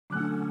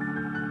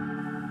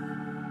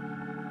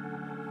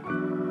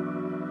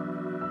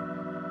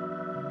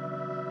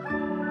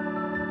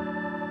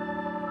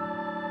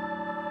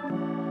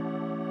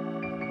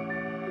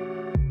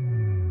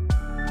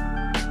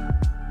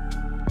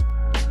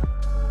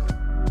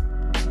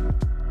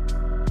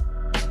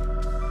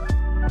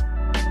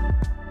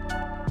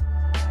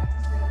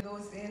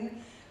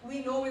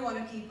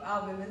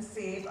women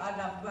safe, our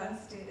loved ones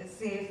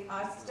safe,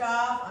 our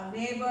staff, our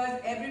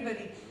neighbors,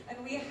 everybody. And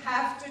we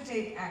have to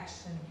take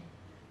action,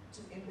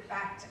 to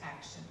impact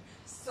action.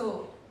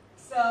 So,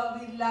 sir,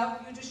 we'd love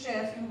you to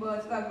share a few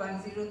words about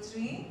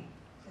 103.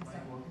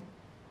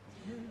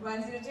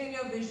 103 and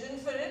your vision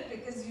for it,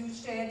 because you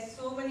shared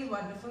so many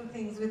wonderful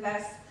things with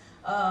us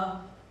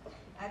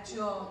at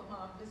your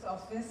marvelous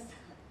office.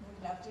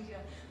 We'd love to hear.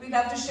 We'd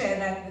love to share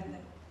that with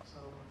them.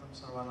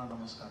 Sarvana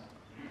Namaskar.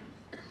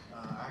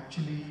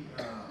 Actually,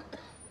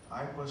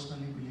 I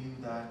personally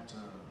believe that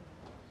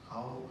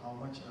how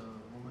much a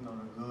woman or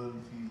a girl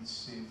feels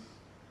safe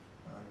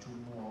to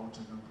move out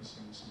in a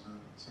presence in a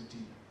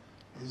city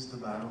is the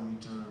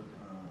barometer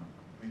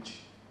which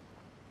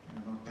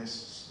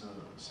tests the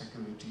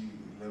security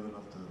level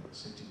of the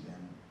city,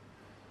 and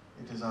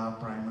it is our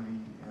primary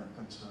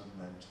concern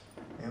that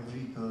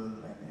every girl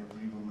and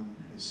every woman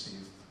is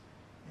safe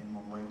in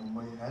Mumbai.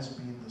 Mumbai has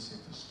been the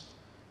safest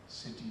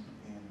city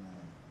in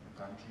the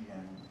country,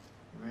 and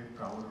we're very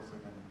proud of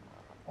it, and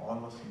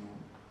all of you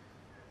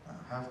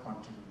have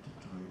contributed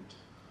to it.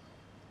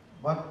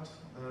 But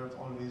there have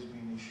always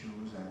been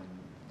issues, and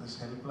this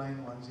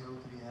helpline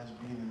 103 has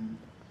been in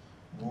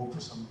vogue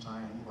for some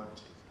time,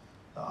 but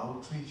the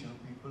outreach,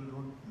 people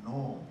don't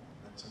know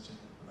that such a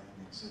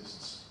helpline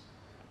exists.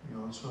 We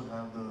also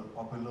have the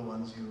popular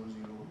 100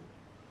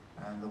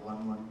 and the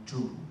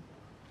 112.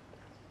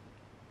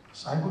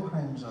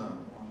 Cybercrimes are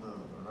on the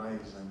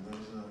rise, and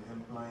there's a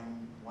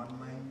helpline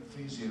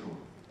 1930.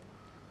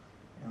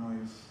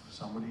 If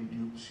somebody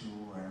dupes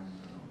you and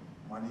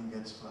money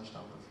gets flushed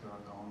out of your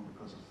account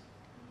because of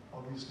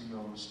obviously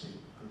your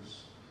mistake,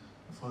 because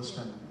the first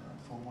and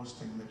foremost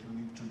thing that you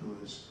need to do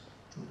is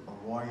to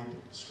avoid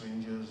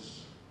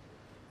strangers,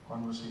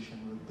 conversation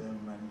with them,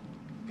 and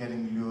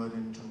getting lured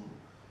into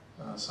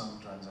some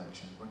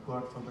transaction. But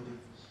God forbid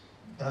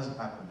it does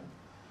happen.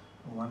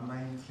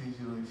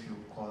 1930, if you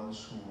call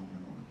soon,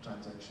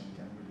 transaction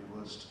can be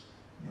reversed,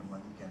 your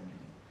money can be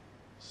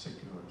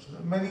secured. So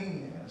there are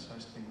many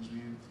such things.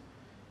 We've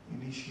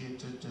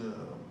initiated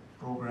a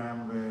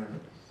program where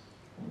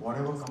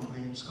whatever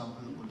complaints come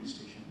to the police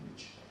station,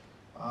 which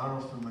are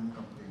of women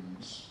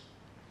complainants,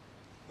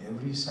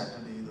 every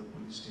Saturday the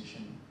police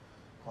station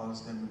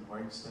calls them,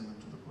 invites them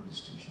into the police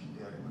station.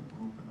 They are in a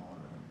group and all,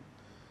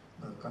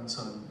 and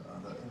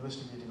the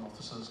investigating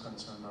officers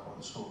concerned are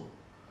also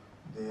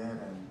there,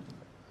 and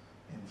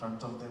in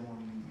front of them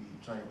only we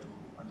try to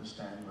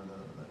understand whether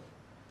the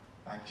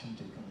action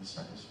taken is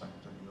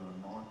satisfactory or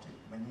not.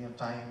 Many a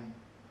time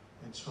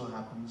it so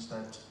happens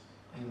that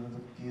even if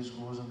the case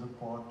goes in the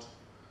court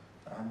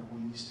and the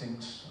police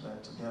thinks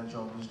that their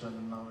job is done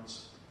and now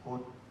it's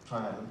court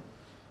trial,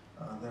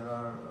 there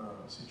are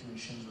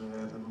situations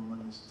where the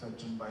woman is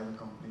threatened by the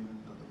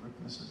complainant or the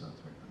witnesses are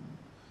threatened.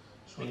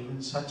 So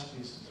even such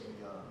cases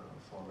we are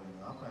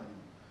following up, and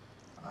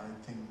I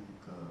think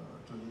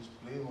today's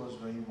play was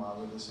very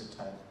marvelous. It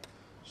had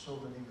so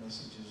many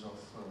messages of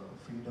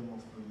freedom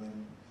of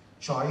women,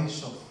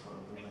 choice of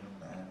women,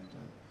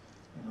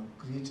 and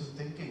creative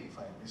thinking, if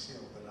I may say,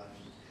 of the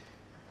Rani.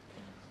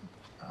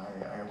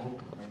 I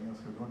hope many of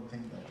you don't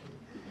think that way.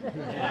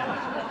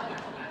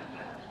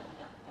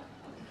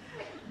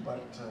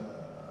 But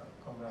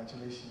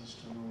congratulations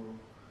to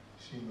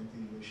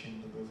Srimati Yoshin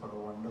Dubey for a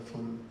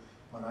wonderful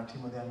Marathi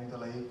मध्ये आम्ही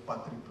त्याला एक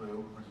पात्री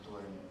प्रयोग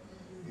म्हणतोय.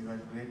 We've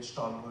had great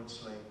stalwarts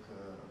like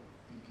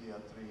P.K.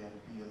 Atre and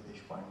P.L.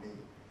 Deshpande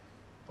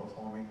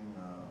performing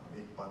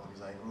ek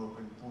patris. I grew up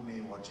in Pune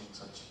watching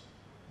such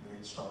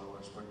great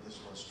stalwarts, but this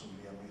was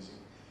truly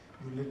amazing.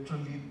 You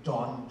literally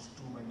donned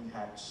too many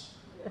hats.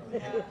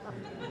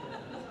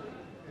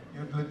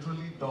 You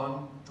literally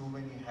donned too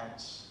many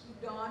hats.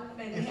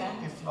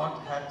 If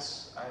not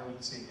hats, I will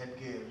say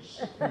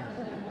headgears.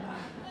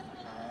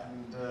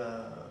 And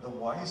the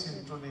voice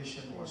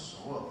intonation was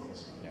so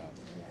amazing.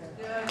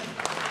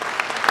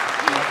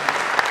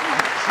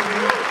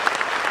 Actually,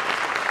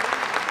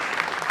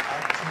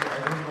 I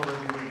don't know whether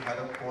you had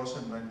a course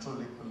in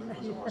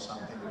ventriloquism or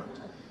something, but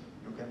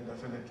you can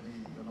definitely,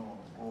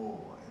 go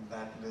in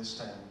that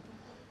list. And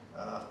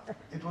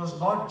it was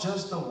not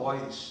just the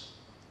voice.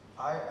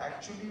 I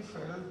actually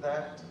felt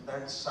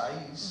that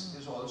size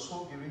is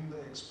also giving the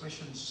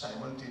expression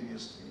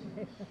simultaneously,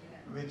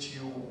 which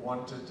you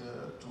wanted to,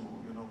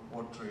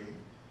 portray.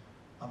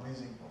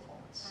 Amazing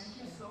performance. Thank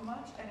you so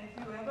much. And if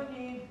you ever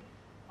need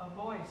a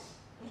voice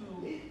to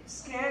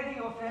scare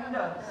the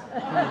offenders,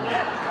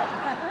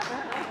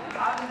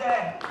 I'm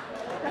there.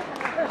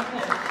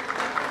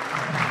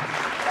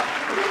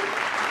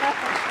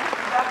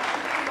 That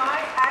would be my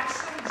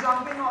action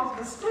jumping off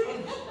the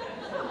stage.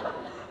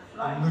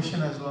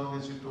 Illusion, as long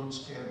as you don't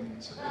scare me.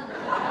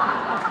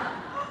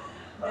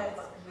 That's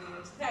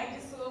great. Thank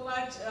you so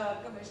much,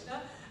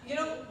 Commissioner.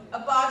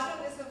 Apart from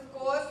this, of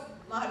course,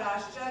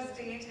 Maharashtra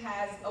state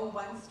has a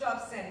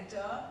one-stop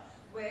center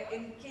where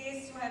in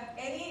case you have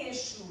any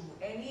issue,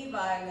 any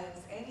violence,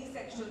 any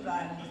sexual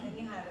violence,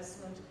 any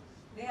harassment,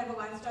 they have a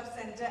one-stop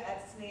center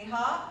at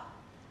Sneha.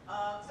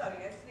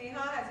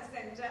 Sneha has a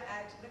center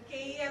at the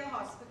KEM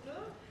hospital,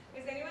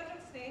 Is anyone from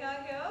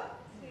Sneha here?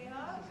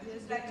 Sneha, if you'd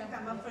just like to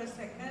come up for a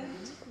second.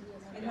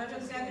 Anyone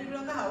from Sneha, can you put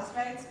on the house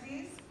lights,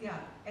 please? Yeah.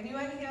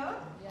 Anyone here?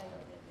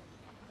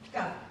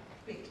 Come.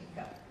 Quickly,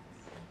 come.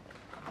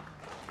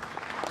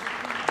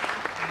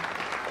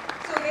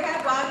 So they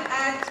have one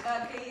at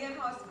KEM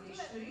Hospital.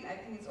 I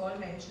think it's all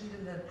mentioned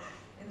in the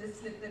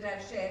slip that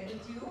I've shared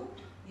with you.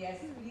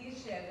 Yes,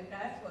 please share with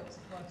us what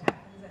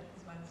happens at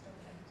this one-stop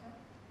center.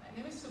 My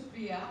name is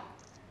Supriya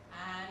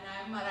and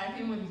I'm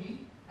Marathi Mulgi.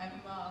 I'm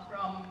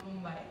from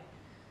Mumbai.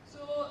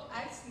 So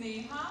at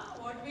Sneha,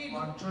 what we do...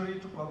 Contrary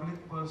to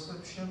public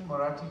perception,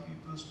 Marathi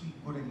people speak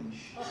good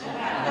English.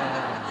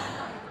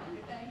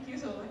 Thank you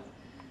so much.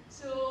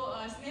 So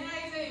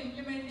Sneha is an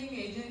implementing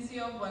agency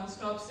of One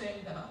Stop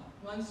Center.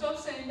 One Stop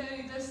Center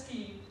is a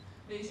scheme.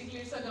 Basically,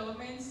 it's a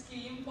government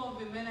scheme for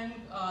women and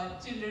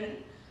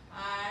children.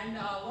 And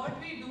what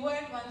we do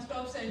at One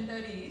Stop Center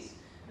is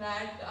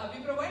that we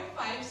provide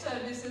 5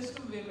 services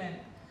to women.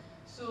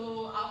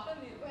 So after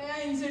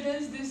Nirbhaya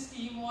incidents, this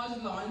scheme was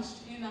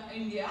launched in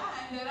India,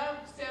 and there are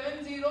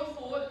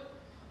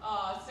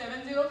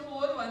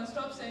 704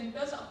 one-stop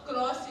centers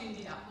across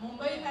India.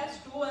 Mumbai has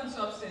 2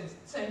 one-stop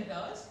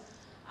centers,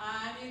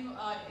 and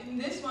in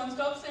this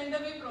one-stop center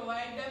we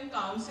provide them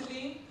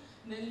counseling,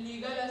 then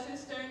legal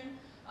assistance,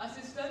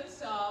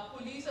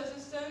 police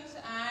assistance,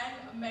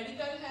 and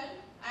medical help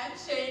and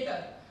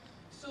shelter.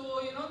 So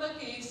the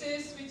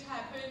cases which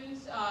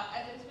happens,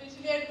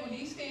 especially at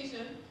police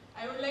station,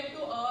 I would like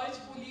to urge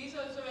police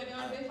also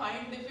whenever they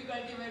find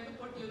difficulty where to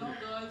put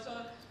girls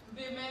or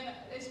women,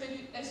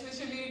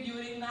 especially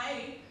during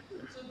night,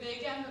 so they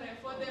can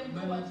refer them to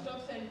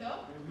one-stop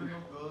center.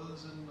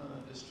 Girls in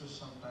distress,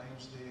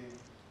 sometimes they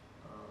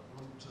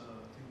don't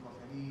think of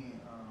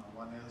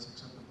anyone else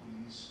except the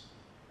police,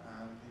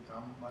 and they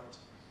come. But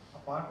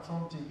apart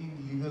from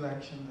taking legal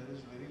action, there is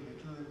very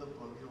little in the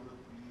purview of the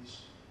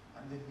police,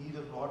 and they need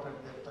a lot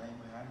at that time,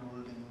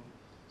 hand-holding,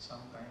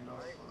 some kind of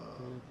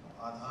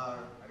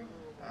Aadhaar,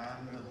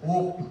 and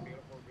hope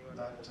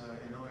that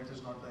it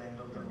is not the end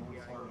of the road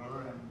for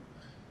her. And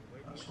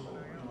so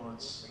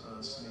it's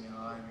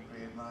Sneha and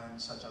Prerna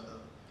and such other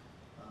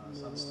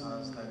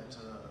sansthanas that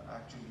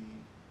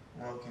actually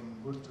work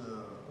in good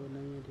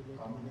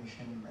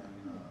combination and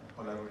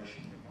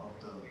collaboration of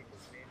the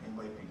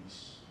Mumbai police.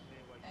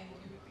 Thank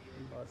you.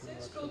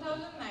 Since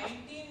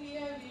 2019, we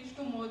have reached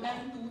to more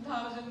than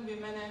 2,000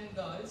 women and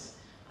girls.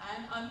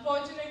 And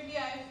unfortunately,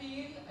 I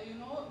feel,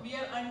 we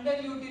are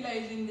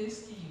underutilizing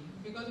this scheme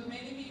because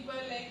many people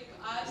like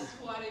us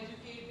who are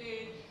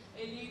educated,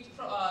 elite,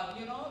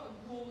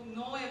 who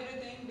know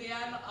everything, they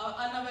are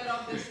unaware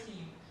of this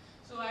scheme.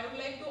 So I would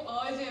like to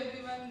urge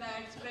everyone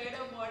that spread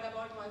a word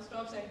about One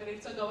Stop Center.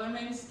 It's a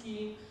government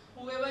scheme.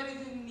 Whoever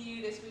is in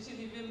need,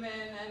 especially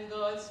women and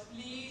girls,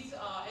 please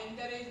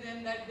encourage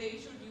them that they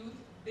should use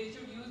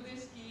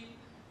this scheme.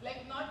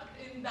 Like not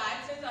in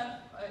that sense,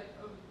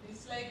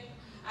 it's like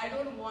I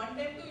don't want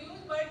them to use,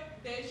 but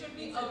there should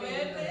be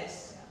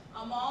awareness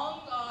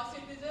among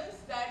citizens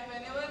that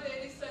whenever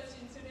there is such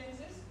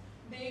incidences,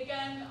 they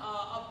can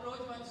approach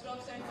One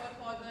Stop Center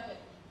for the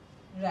help.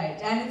 Right,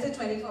 and it's a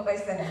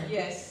 24/7.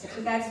 Yes.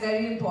 So that's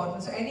very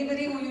important. So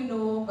anybody who you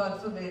know,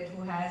 God forbid,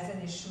 who has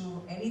an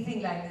issue,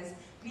 anything like this,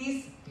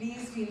 please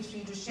feel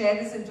free to share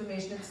this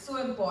information. It's so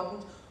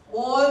important.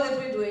 All that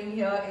we're doing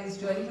here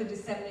is really for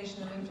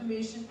dissemination of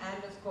information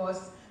and, of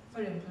course,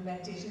 for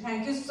implementation.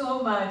 Thank you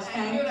so much.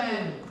 Thank you.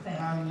 And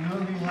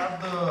we have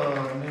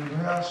the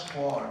Nirbhaya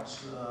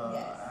squads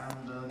Yes.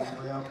 and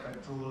Nirbhaya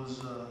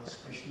patrols,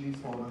 especially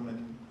for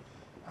women.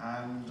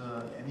 And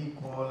any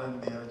call,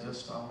 and they are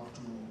just out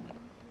to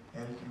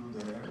help you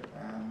there.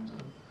 And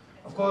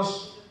of course,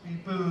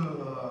 people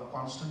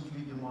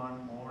constantly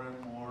demand more and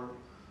more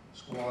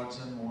squads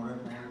and more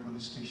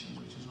police stations,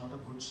 which is not a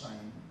good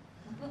sign.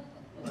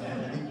 A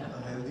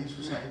healthy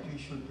society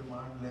should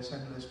demand less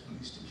and less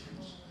police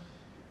stations.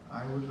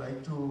 I would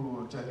like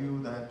to tell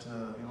you that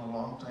a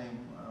long time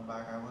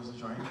back I was the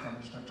Joint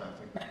Commissioner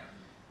Traffic,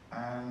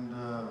 and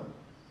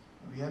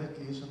we had a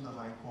case in the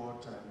High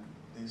Court, and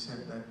they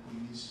said that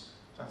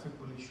traffic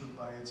police should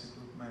buy its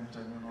equipment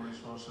and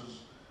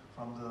resources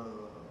from the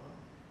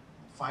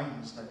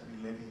fines that we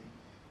levy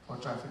for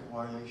traffic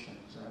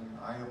violations, and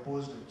I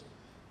opposed it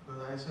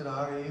because I said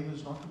our aim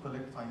is not to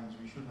collect fines.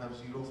 We should have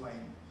zero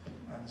fine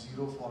and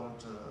zero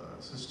fault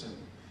system.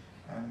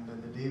 And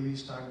the day we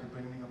start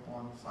depending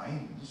upon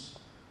fines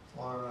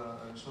for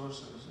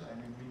resources,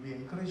 and we'll be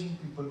encouraging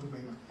people to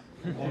make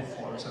more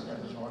faults, and that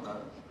is not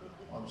our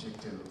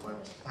objective.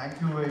 But thank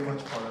you very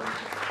much for it.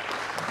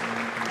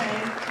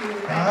 Thank you.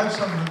 I have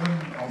some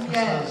women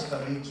officers,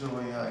 colleagues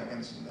over here, I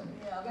can see them.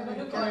 Yeah, we're going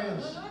to call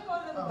them.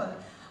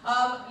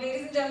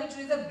 Ladies and gentlemen,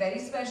 today is a very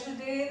special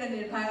day. The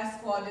Nirbhaya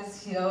squad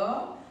is here,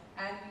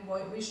 and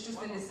we wish to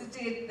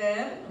felicitate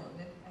them.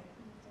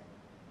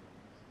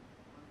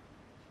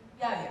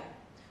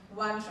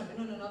 One from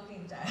not the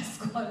entire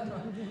squad.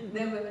 No.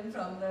 They're women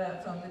from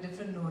the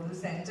different nodal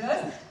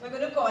centers. We're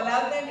going to call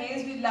out their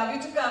names. We'd love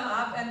you to come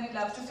up, and we'd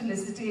love to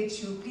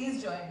felicitate you.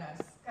 Please join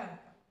us. Come.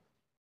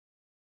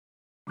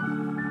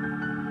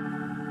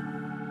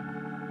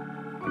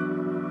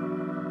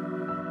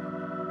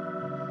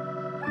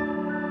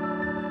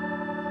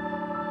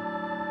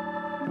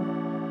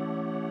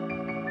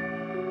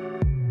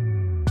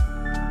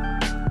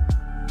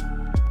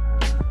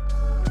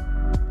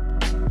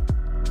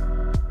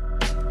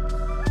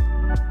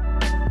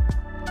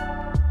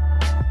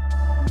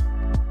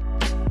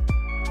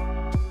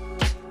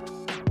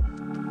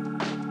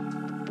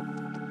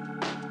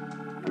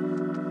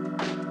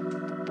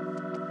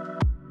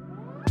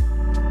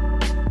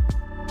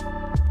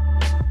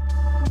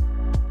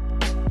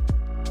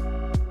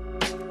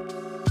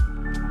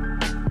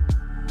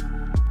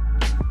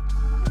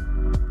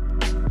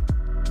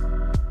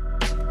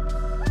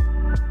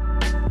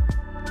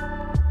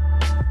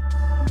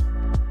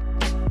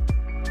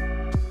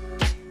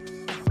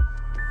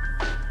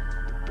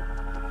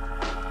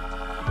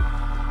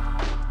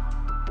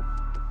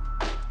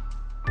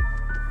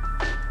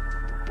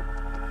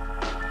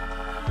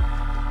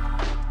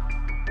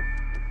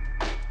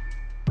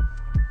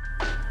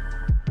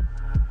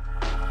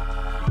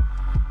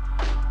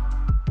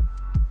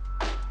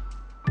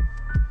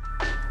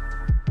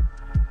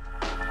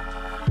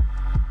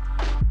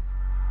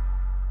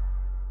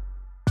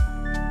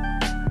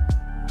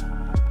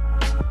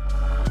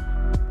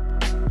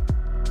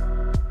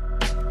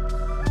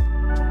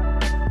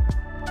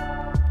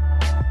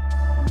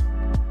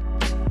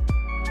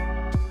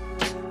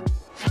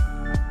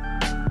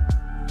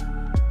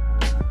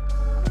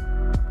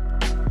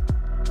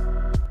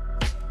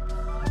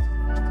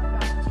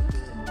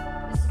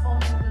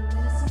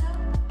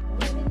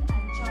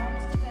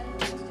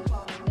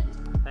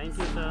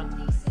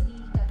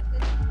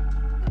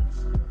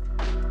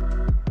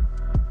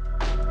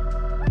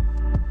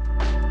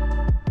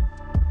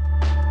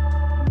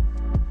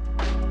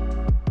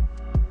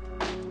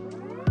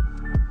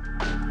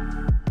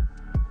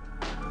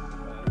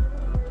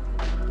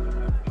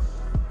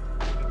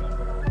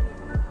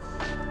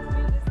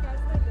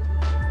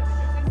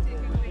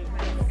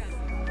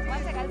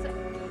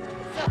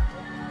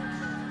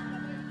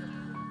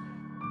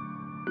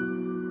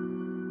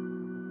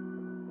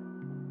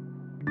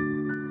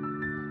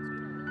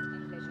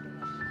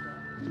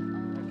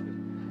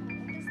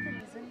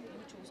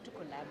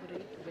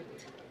 collaborate with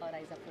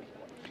Rise Up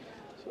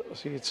Football?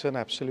 See, it's an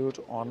absolute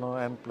honor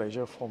and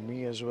pleasure for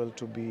me as well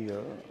to be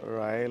here.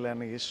 Rael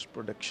and Ace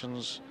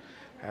Productions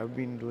have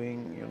been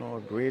doing, a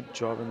great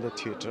job in the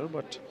theatre,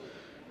 but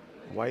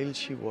while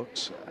she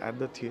works at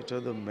the theatre,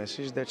 the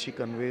message that she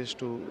conveys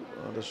to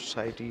the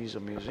society is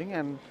amazing.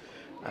 And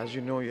as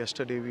you know,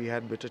 yesterday we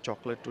had Bitter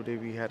Chocolate, today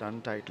we had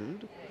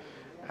Untitled,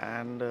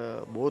 and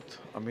both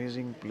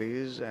amazing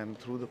plays. And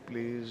through the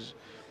plays,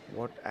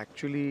 what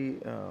actually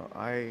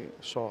I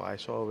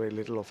saw very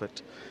little of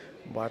it,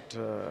 but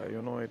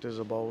it is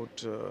about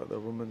the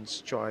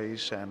woman's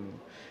choice and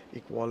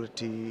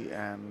equality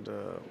and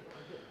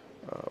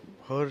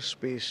her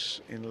space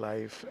in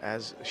life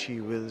as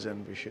she wills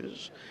and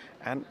wishes.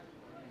 And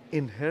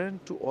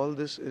inherent to all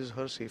this is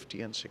her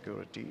safety and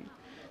security,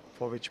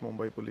 for which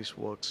Mumbai Police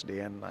works day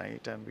and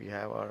night. And we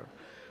have our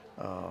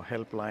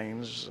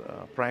helplines,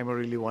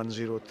 primarily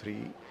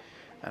 103.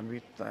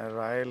 And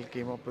Rael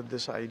came up with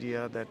this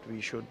idea that we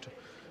should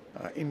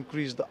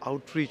increase the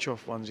outreach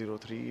of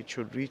 103. It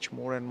should reach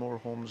more and more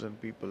homes and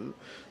people.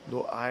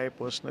 Though I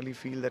personally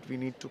feel that we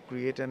need to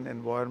create an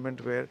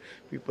environment where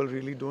people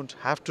really don't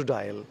have to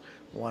dial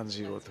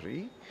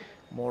 103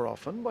 more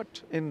often.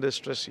 But in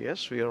distress,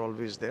 yes, we are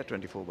always there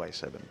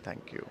 24/7.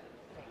 Thank you.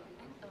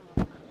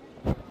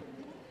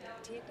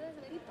 Theatre is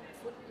very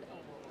powerful.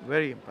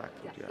 Very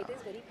impactful, yeah. It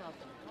is very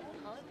powerful.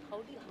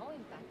 How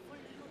impactful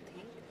do you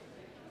think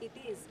it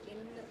is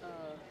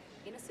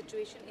in a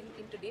situation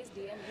in today's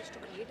day and age to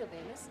create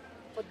awareness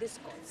for this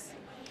cause?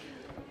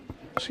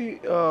 See,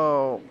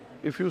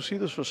 if you see,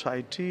 the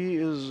society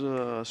is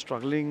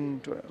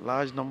struggling,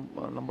 large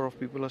number of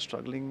people are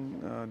struggling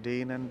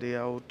day in and day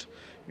out,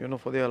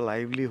 for their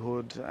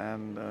livelihood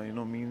and,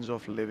 means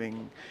of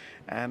living.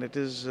 And it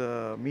is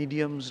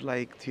mediums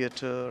like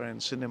theatre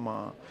and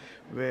cinema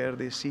where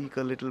they seek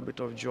a little bit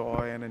of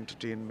joy and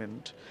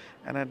entertainment.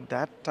 And at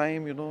that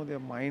time, their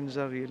minds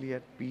are really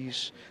at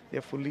peace, they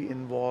are fully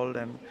involved,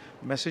 and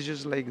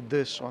messages like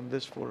this on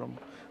this forum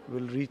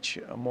will reach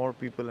more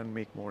people and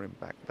make more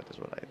impact. That is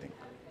what I think.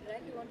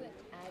 Right, you want to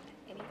add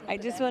anything? I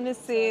just want to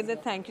say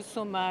that thank you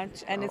so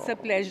much, and it's a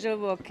pleasure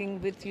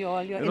working with you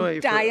all, your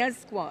If, entire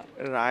squad.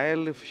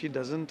 Rael, if she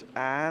doesn't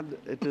add,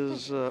 it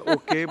is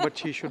okay, but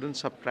she shouldn't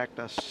subtract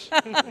us.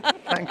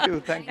 Thank you.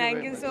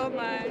 Thank you so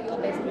much. Your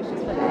best wishes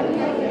for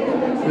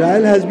that.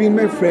 Rael has been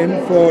my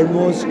friend for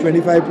almost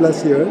 25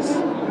 plus years,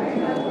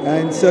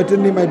 and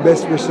certainly my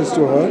best wishes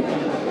to her.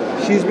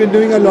 She's been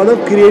doing a lot of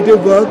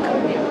creative work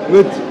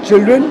with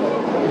children,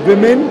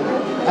 women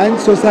and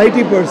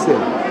society per se.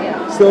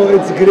 So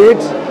it's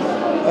great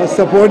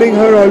supporting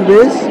her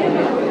always.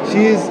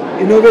 She is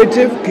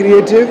innovative,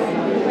 creative,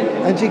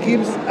 and she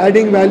keeps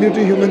adding value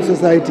to human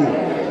society.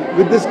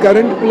 With this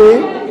current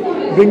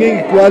play, bringing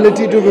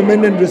equality to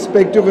women and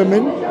respect to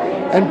women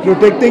and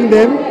protecting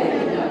them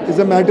is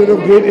a matter of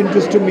great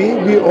interest to me.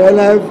 We all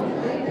have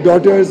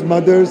daughters,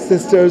 mothers,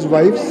 sisters,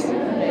 wives,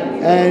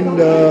 and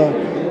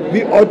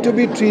we ought to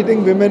be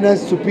treating women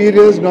as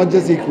superiors, not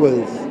just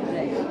equals,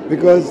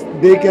 because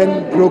they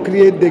can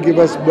procreate, they give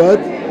us birth.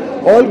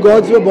 All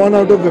gods were born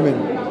out of women,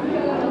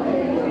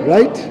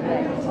 right?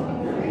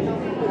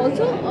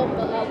 Also,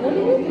 what do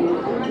you think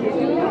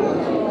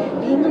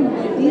being a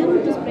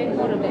medium to spread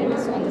more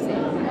awareness on the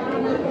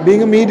same?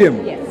 Being a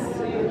medium?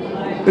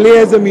 Yes. Play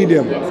as a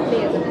medium? Yes,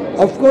 play as a medium.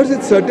 Of course,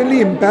 it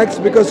certainly impacts,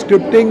 because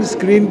scripting,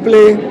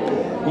 screenplay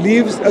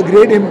leaves a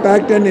great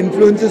impact and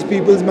influences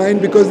people's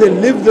mind because they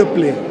live the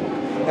play.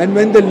 And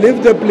when they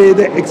live the play,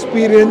 they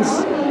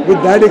experience,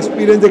 with that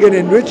experience they get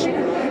enriched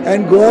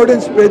and go out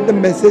and spread the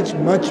message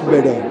much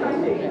better.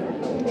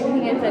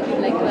 Anything else that you'd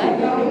like to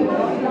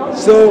add?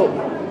 So,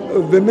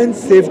 women's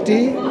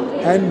safety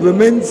and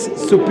women's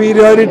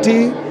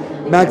superiority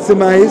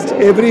maximized,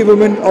 every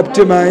woman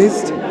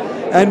optimized,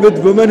 and with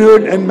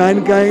womanhood and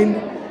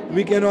mankind,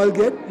 we can all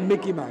get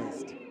Mickey Mouse.